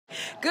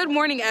Good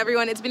morning,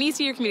 everyone. It's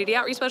Benicia, your community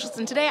outreach specialist,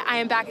 and today I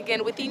am back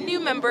again with the new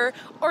member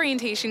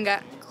orientation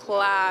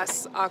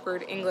class.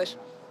 Awkward English.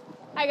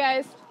 Hi,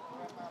 guys.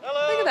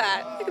 Hello. Look at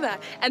that. Look at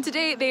that. And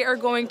today they are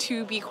going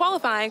to be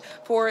qualifying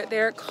for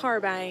their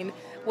carbine,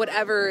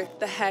 whatever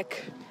the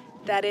heck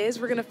that is.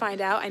 We're gonna find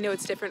out. I know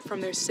it's different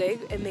from their SIG,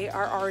 and they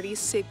are already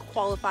SIG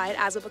qualified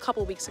as of a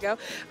couple weeks ago.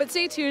 But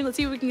stay tuned. Let's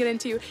see what we can get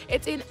into.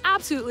 It's an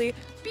absolutely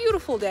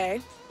beautiful day.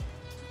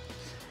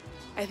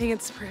 I think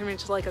it's pretty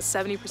much like a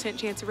 70%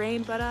 chance of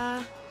rain, but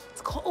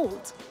it's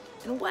cold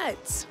and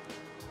wet,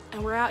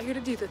 and we're out here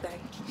to do the thing.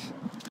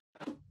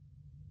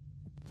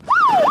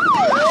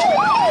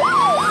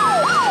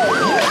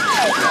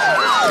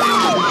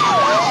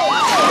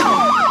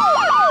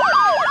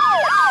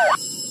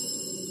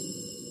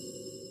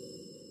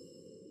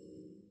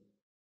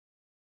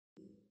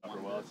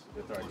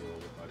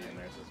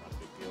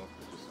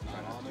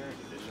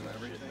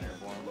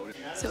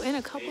 So in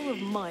a couple of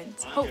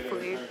months,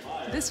 hopefully,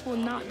 this will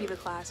not be the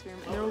classroom,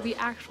 and there will be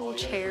actual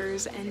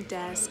chairs and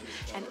desks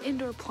and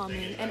indoor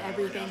plumbing and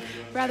everything,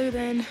 rather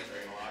than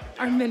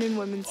our men and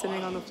women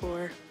sitting on the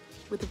floor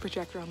with a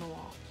projector on the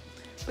wall.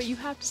 But you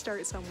have to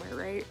start somewhere,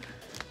 right?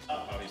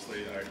 Obviously,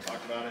 I already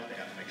talked about it. They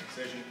have to make a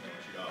decision. They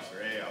want to shoot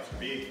Officer A, Officer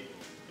B,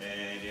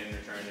 and in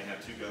return, they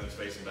have two guns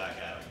facing back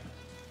at them.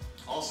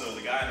 Also,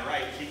 the guy on the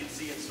right, he can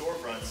see in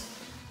storefronts,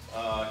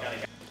 kind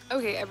of.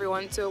 Okay,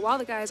 everyone, so while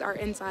the guys are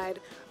inside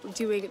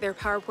doing their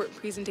PowerPoint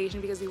presentation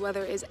because the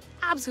weather is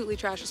absolutely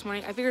trash this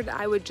morning, I figured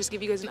I would just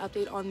give you guys an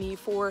update on the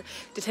 4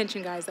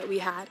 detention guys that we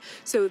had.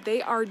 So they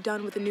are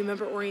done with the new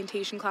member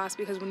orientation class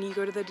because when you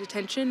go to the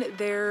detention,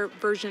 their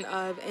version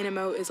of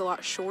NMO is a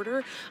lot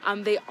shorter.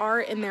 They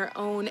are in their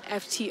own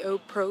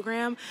FTO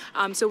program.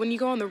 So when you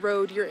go on the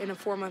road, you're in a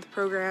 4-month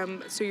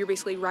program, so you're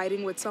basically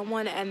riding with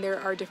someone, and there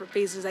are different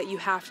phases that you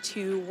have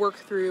to work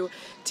through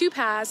to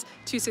pass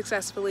to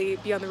successfully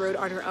be on the road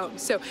on your own.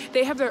 So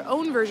they have their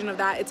own version of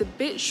that. It's a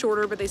bit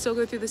shorter, but they still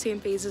go through the same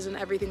phases and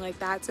everything like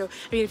that. So,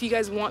 I mean, if you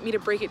guys want me to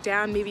break it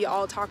down, maybe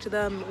I'll talk to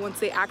them once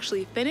they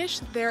actually finish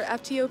their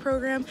FTO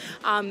program,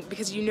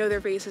 because you know their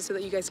faces so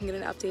that you guys can get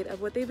an update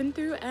of what they've been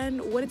through and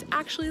what it's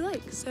actually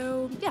like.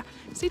 So yeah,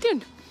 stay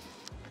tuned.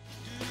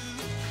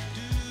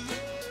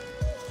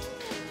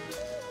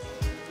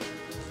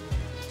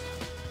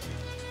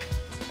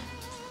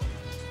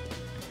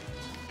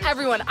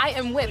 Everyone, I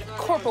am with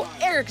Corporal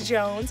Eric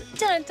Jones,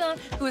 dun, dun,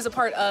 who is a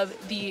part of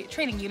the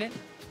training unit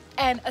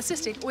and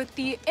assisting with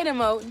the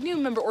NMO new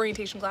member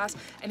orientation class.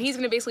 And he's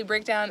gonna basically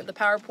break down the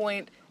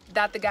PowerPoint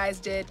that the guys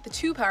did, the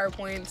 2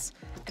 PowerPoints,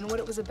 and what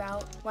it was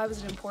about, why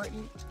was it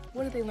important,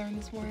 what did they learn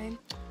this morning?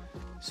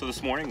 So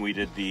this morning we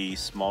did the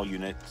small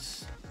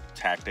units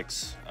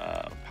tactics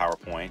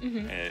PowerPoint.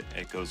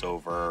 It goes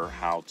over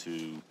how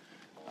to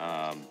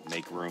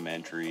make room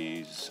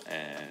entries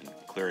and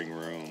clearing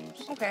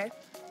rooms. Okay.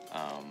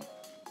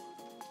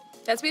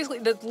 That's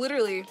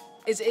literally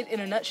is it in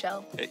a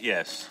nutshell.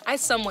 Yes. I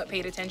somewhat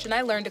paid attention.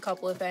 I learned a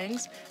couple of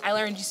things. I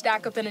learned you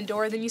stack up in a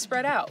door, then you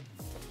spread out.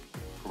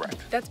 Correct.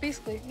 That's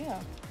basically,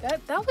 yeah.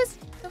 That was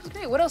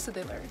great. What else did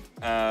they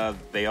learn?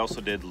 They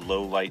also did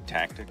low light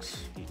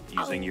tactics,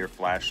 using your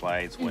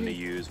flashlights, when to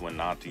use, when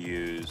not to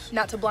use.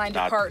 Not to blind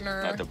your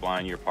partner. Not to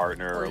blind your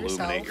partner or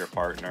illuminate yourself. your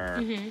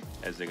partner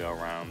as they go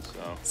around.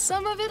 So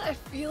some of it I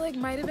feel like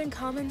might have been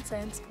common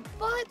sense,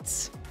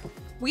 but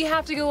we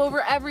have to go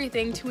over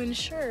everything to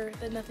ensure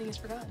that nothing is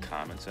forgotten.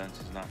 Common sense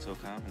is not so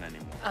common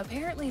anymore.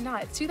 Apparently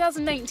not. It's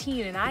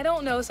 2019, and I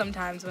don't know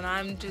sometimes when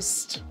I'm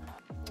just...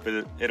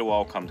 But it'll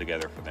all come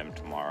together for them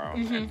tomorrow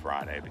and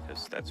Friday,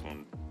 because that's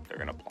when they're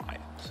gonna apply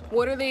it. So.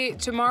 What are they,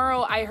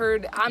 tomorrow I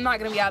heard, I'm not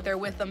gonna be out there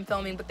with them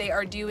filming, but they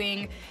are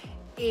doing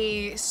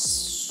a...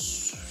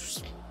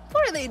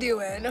 What are they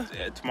doing?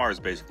 Tomorrow's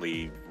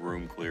basically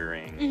room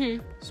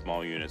clearing,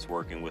 small units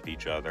working with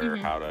each other,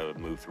 how to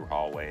move through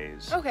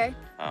hallways. Okay.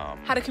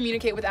 How to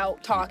communicate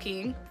without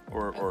talking.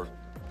 Or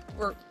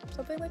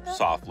something like that?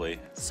 Softly.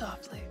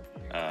 Softly.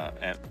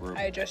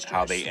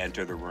 How they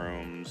enter the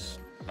rooms,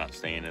 not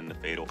staying in the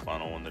fatal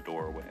funnel in the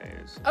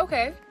doorways.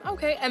 Okay,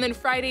 okay. And then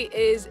Friday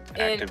is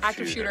an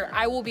active shooter.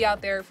 I will be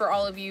out there for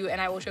all of you, and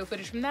I will show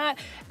footage from that.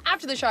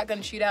 After the shotgun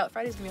shootout,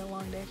 Friday's gonna be a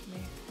long day for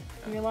me.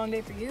 Gonna be a long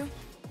day for you?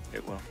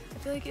 It will.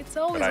 I feel like it's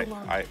always a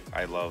long day.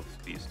 I love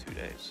these 2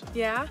 days.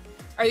 Yeah?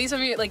 Are these some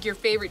of your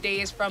favorite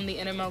days from the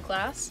NMO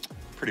class?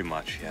 Pretty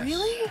much, yes.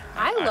 Really?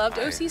 I loved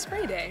OC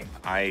Spray Day.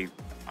 I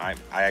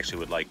actually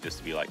would like this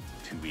to be like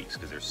 2 weeks,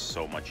 because there's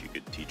so much you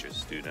could teach a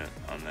student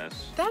on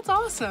this. That's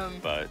awesome.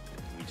 But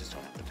we just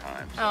don't have the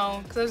time. So. Oh,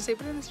 because I was gonna say,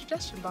 put it in the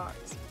suggestion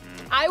box.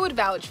 I would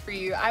vouch for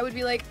you. I would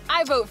be like,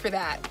 I vote for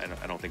that.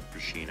 I don't think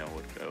Bushino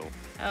would go.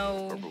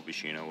 Oh. Corporal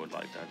Bushino would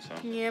like that,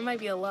 so. Yeah, it might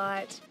be a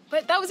lot.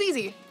 But that was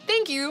easy.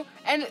 Thank you.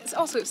 And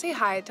also, say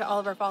hi to all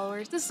of our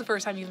followers. This is the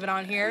first time you've been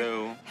on here.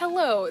 Hello.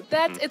 Hello.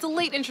 It's a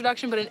late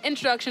introduction, but an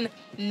introduction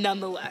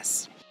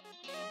nonetheless.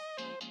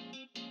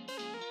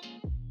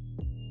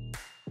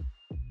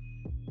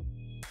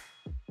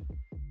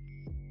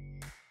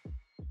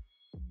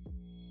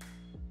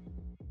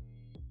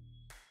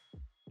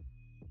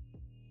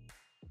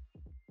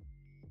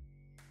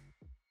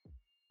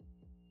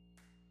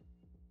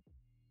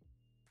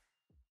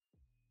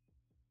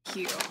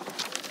 Thank you.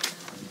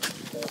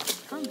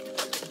 Come through.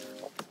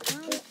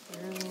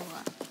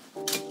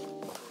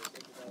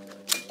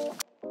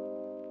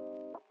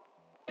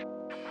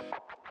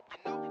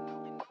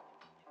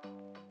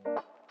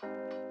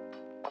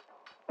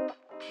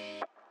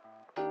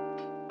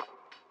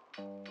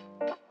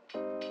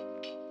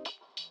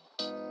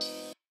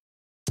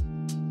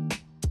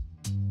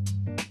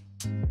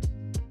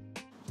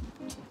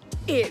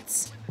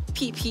 It's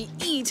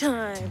PPE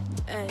time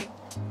and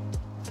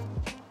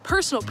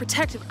personal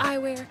protective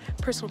eyewear,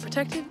 personal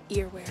protective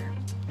earwear.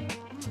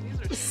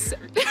 So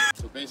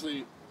basically,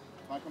 if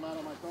I come out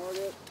on my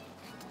target,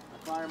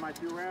 I fire my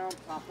 2 rounds,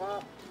 pop,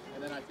 pop,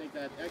 and then I take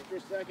that extra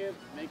second,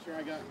 make sure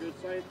I got good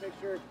sight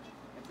picture,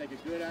 and take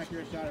a good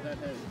accurate shot of that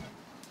head.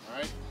 All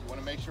right, you want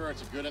to make sure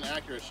it's a good and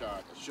accurate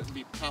shot. It shouldn't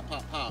be pop,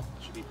 pop, pop.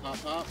 It should be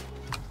pop, pop,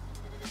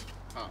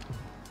 pop.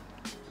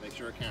 Make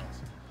sure it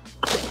counts.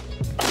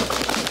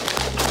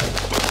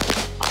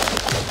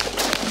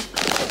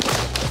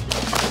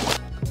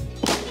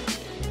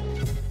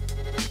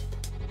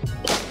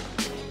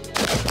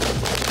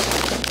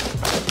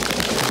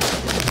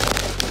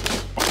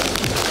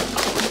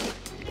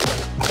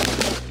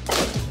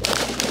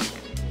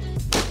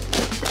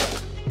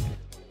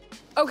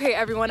 Okay,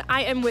 everyone,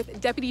 I am with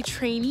Deputy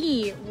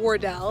Trainee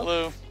Wardell.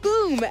 Hello.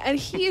 Boom! And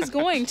he is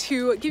going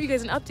to give you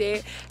guys an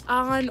update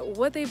on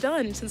what they've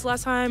done since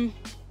last time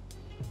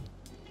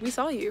we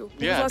saw you.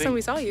 When was the last time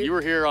we saw you? You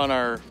were here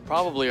on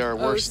probably our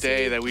worst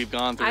day that we've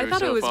gone through so far. I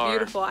thought it was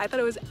beautiful. I thought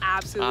it was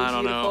absolutely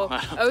beautiful. I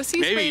don't know. OC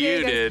Maybe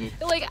you did.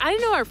 Like, I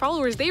didn't know our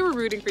followers, they were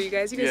rooting for you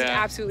guys. You guys are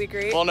absolutely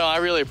great. Well, no, I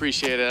really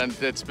appreciate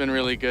it. It's been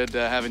really good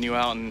having you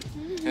out and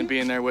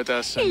being there with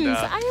us. Thanks, And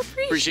I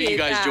appreciate you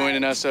guys that.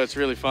 joining us, so it's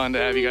really fun to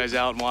have you guys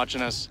out and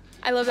watching us.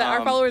 I love that.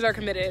 Our followers are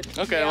committed.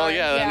 Okay, well,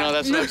 yeah, no,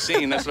 that's what I've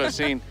seen. That's what I've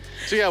seen.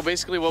 So, yeah,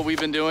 basically what we've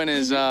been doing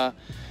is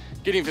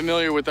getting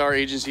familiar with our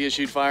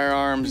agency-issued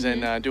firearms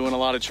and doing a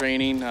lot of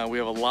training. We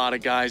have a lot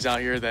of guys out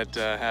here that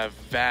have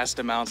vast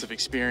amounts of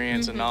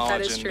experience and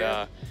knowledge. That is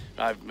true.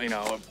 I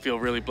feel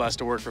really blessed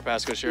to work for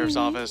Pasco Sheriff's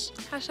Office.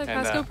 Hashtag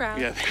Pasco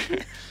proud. Yeah,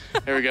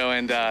 there we go.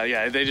 And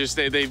yeah,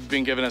 they've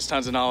been giving us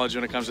tons of knowledge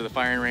when it comes to the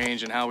firing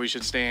range and how we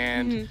should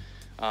stand.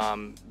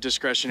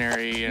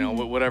 Discretionary,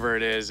 whatever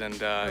it is, and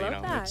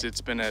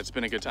it's been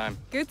a good time.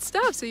 Good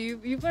stuff. So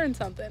you've learned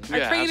something.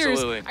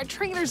 Absolutely. Our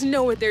trainers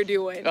know what they're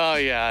doing. Oh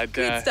yeah,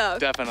 good stuff.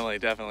 Definitely,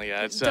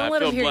 yeah. It's Don't I let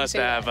feel them hear you blessed say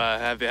to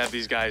that. have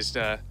these guys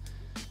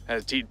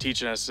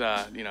teaching us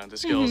the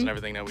skills and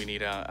everything that we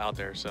need out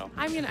there. So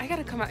I mean, I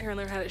gotta come out here and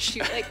learn how to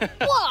shoot. Like,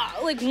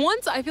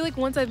 I feel like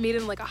once I've made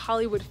it in like a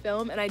Hollywood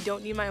film and I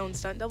don't need my own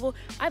stunt double,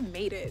 I've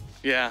made it.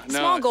 Yeah, no.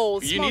 Small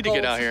goals. You need to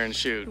get out here and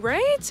shoot.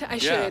 Right? I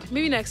should.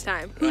 Maybe next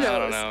time. Who knows? I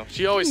don't know.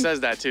 She always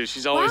says that too.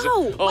 She's always,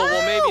 wow,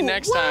 well, maybe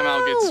next time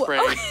I'll get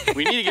sprayed. Okay.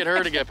 We need to get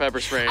her to get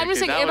pepper sprayed. I'm just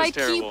saying, if I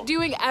terrible. keep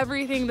doing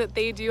everything that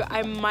they do,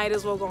 I might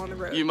as well go on the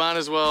road. You might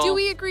as well. Do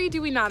we agree? Do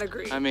we not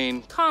agree? I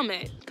mean,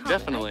 comment.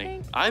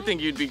 Definitely. I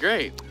think you'd be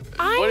great.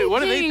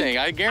 What do they think?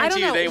 I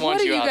guarantee you they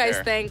want you out there. What do you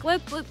guys think?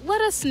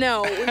 Let us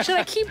know. Should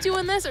I keep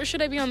doing this or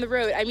should I be on the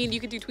road? I mean, you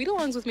could do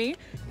tweet-alongs with me.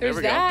 There's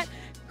that.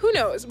 Who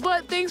knows?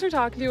 But thanks for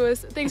talking to us.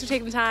 Thanks for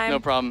taking the time. No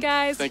problem.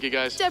 Guys. Thank you,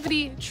 guys.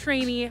 Deputy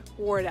Trainee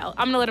Wardell.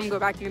 I'm going to let him go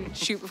back and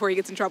shoot before he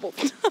gets in trouble.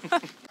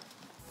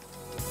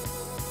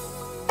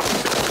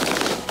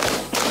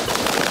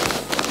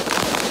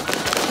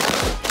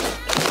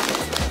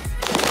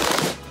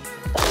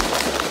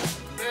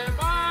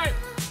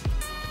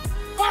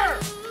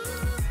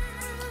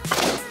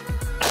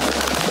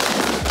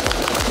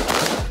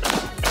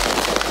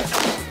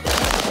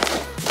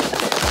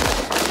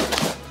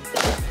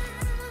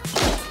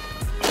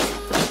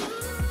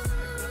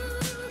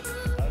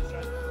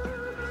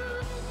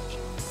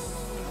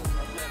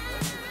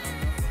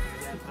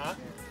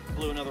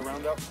 Blew another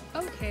round up.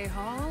 Okay,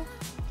 Hall.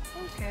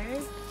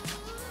 Okay.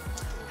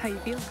 How you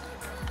feeling?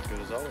 Good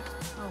as always.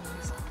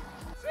 Always.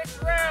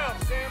 6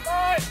 rounds, stand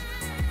by.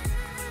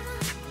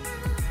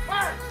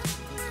 Fire!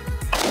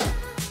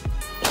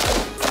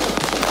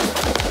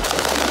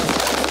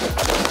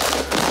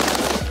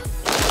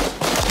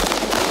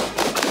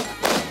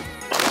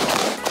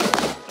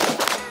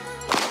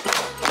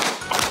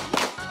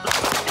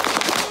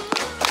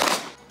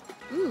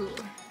 Ooh.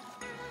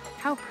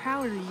 How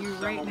proud are you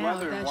right now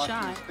of that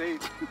shot?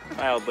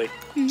 Mildly.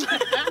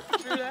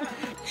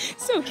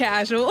 So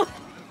casual.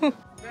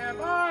 Stand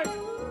by.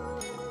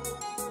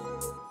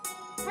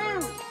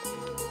 Move.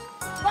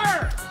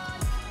 Fire!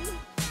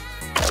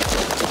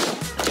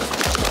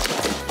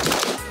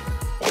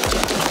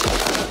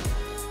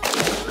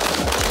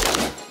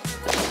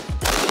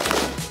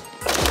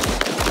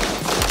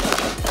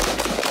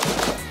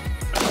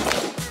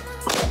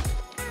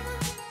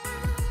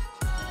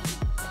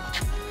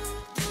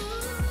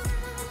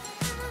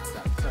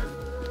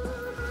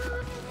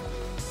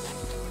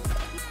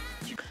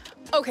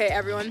 Okay,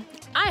 everyone,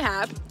 I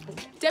have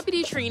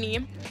Deputy Trainee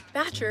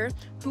Thatcher,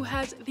 who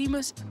has the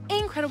most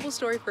incredible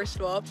story, first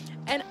of all,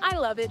 and I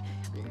love it.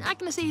 I'm not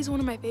gonna say he's one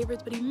of my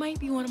favorites, but he might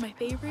be one of my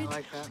favorites. I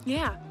like that.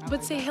 Yeah,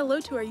 but say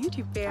hello to our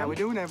YouTube fam. How we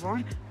doing,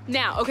 everyone?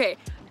 Now, okay,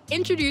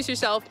 introduce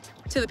yourself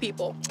to the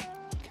people.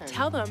 Okay.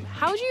 Tell them,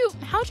 how'd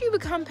you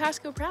become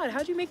Pasco proud?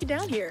 How'd you make it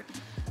down here?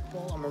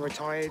 Well, I'm a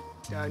retired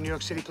New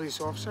York City police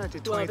officer. I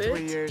did Love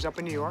 23 it. years up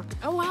in New York.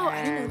 Oh wow, I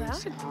and,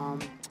 didn't know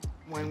that.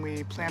 When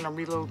we planned on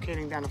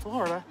relocating down to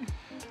Florida,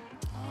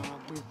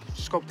 we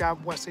scoped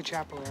out Wesley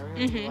Chapel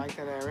area. We liked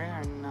that area,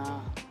 and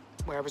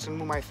where I was going to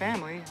move my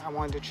family, I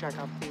wanted to check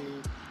out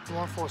the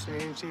law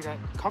enforcement agency that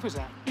covers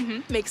that.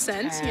 Makes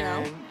sense, And you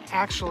know.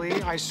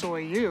 actually, I saw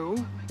you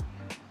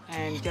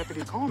and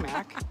Deputy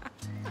Cormac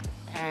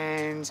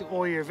and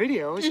all your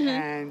videos,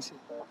 and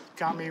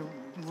got me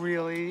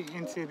really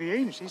into the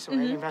agency, so I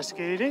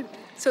investigated it.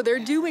 So they're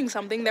doing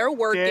something, they're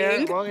working.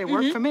 Yeah, well, it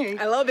worked for me.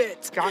 I love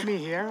it. Got me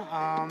here,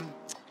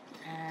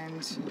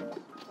 and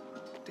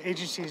the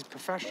agency is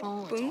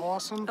professional. It's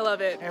awesome. I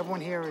love it.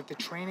 Everyone here, the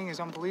training is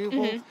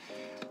unbelievable.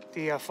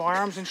 The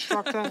firearms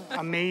instructor,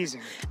 amazing.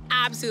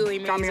 Absolutely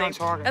amazing. Got me on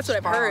target. That's what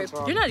I've Spot on heard.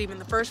 target. You're not even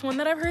the first one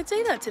that I've heard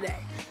say that today.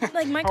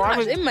 Like, my Oh, I gosh,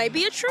 was- it might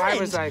be a trend. I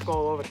was like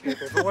all over the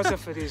paper. If it wasn't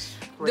for these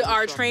great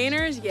Our instructors.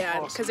 trainers, yeah,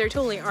 because Awesome. they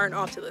totally aren't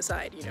off to the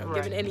side, you know, Right.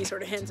 giving any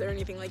sort of hints or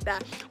anything like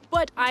that.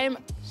 But I am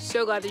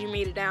so glad that you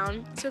made it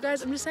down. So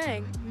guys, I'm just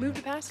saying, move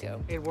to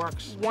Pasco. It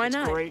works. Why it's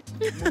not? Great.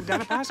 Move down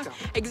to Pasco.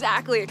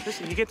 Exactly.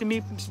 Listen, you get to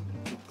meet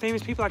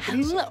famous people like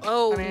Denise.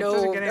 Oh, I mean, it no,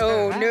 doesn't get any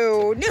better than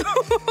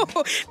that.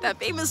 no. That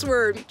famous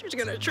word. You're just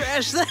gonna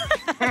trash that.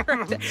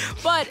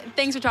 But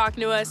thanks for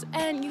talking to us,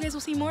 and you guys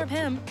will see more of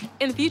him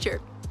in the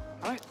future.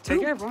 All right, take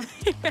care, everyone.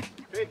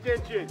 Pay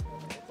attention.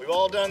 We've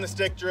all done the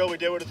stick drill we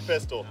did with the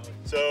pistol.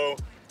 So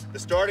the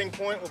starting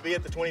point will be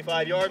at the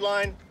 25-yard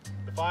line.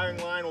 The firing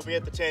line will be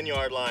at the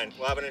 10-yard line.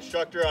 We'll have an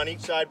instructor on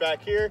each side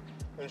back here,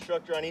 an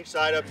instructor on each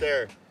side up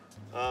there.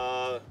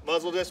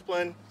 Muzzle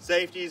discipline,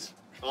 safeties,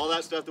 all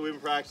that stuff that we've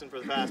been practicing for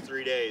the past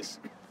 3 days.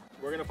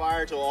 We're gonna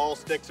fire till all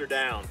sticks are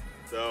down.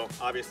 So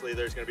obviously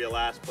there's gonna be a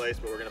last place,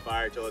 but we're gonna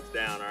fire till it's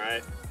down, all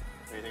right?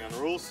 Anything on the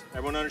rules?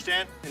 Everyone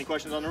understand? Any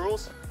questions on the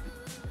rules?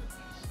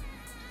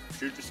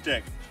 Shoot the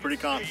stick. It's pretty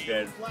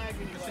complicated.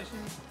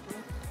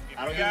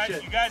 I don't give a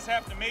shit. You guys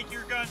have to make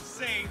your guns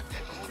safe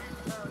before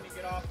you turn to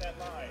get off that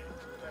line.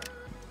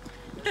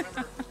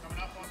 Remember, coming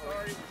up on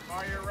target,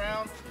 fire your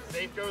round,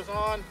 safe goes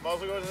on,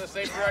 muzzle goes in the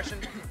same direction,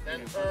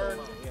 then turn,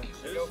 and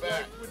go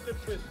back.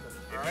 If All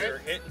you're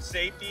right? hitting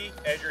safety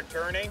as you're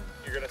turning,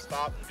 you're gonna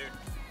stop and do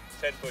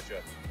 10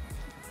 push-ups.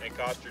 And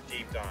cost your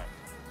team time.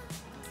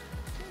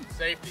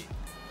 Safety.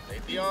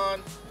 Safety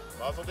on,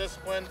 muzzle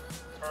discipline,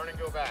 turn and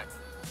go back.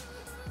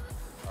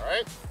 All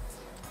right?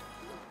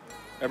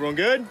 Everyone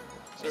good?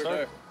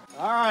 Sir.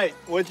 All right,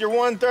 with your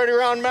 130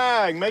 round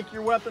mag, make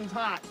your weapons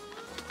hot.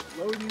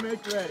 Load and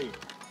make ready.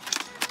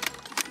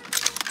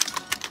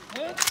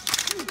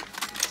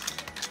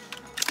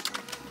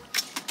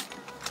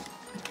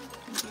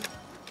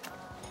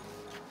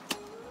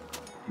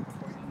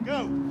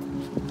 Go.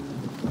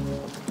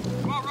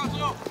 Come on,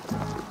 Russell!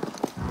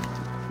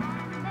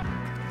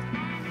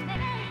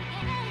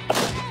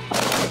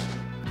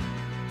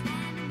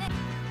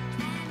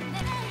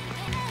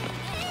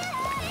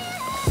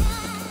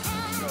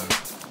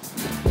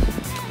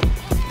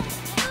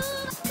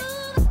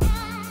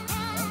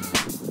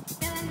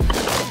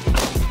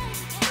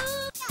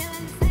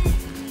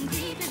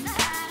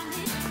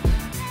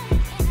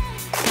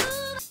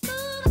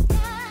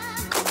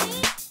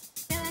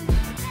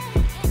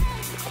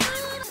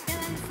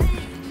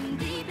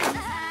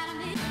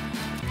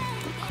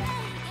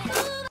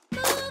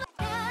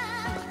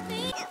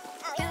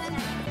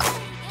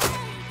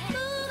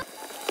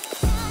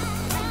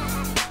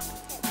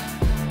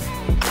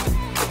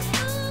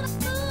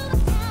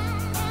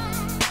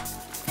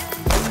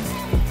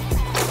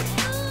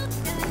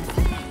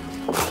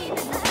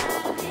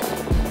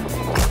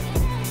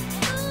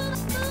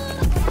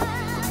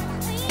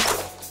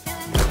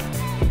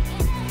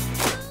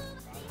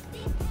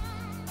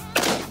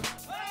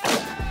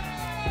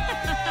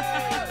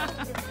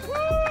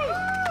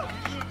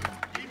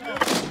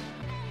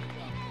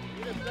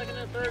 Second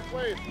and third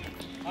place.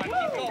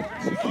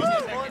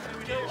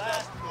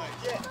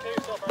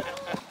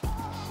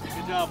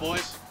 Good job,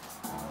 boys.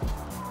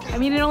 I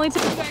mean, it only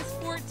took you guys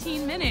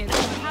 14 minutes.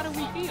 How do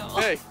we feel?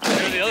 Hey,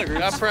 the other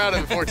group. I'm proud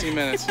of the 14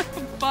 minutes.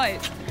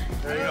 But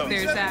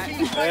there's that.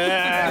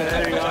 Yeah,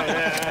 there you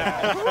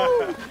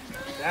go.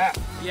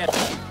 Yeah.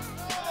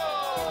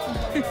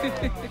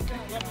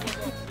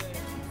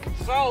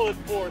 Solid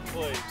 4th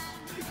place.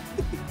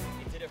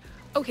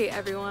 Okay,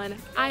 everyone,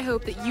 I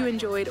hope that you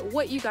enjoyed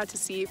what you got to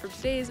see from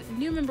today's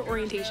new member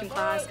orientation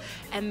class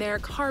and their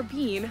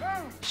carbine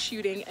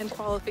shooting and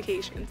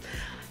qualifications.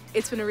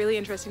 It's been a really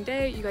interesting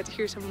day. You got to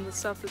hear some of the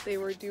stuff that they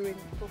were doing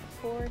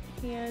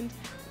beforehand.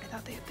 I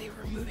thought they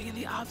were moving in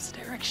the opposite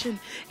direction.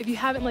 If you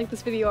haven't liked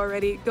this video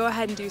already, go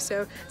ahead and do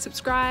so.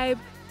 Subscribe.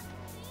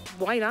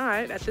 Why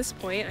not at this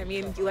point? I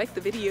mean, you like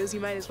the videos, you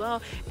might as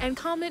well. And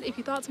comment if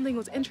you thought something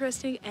was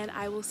interesting, and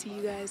I will see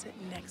you guys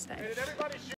next time.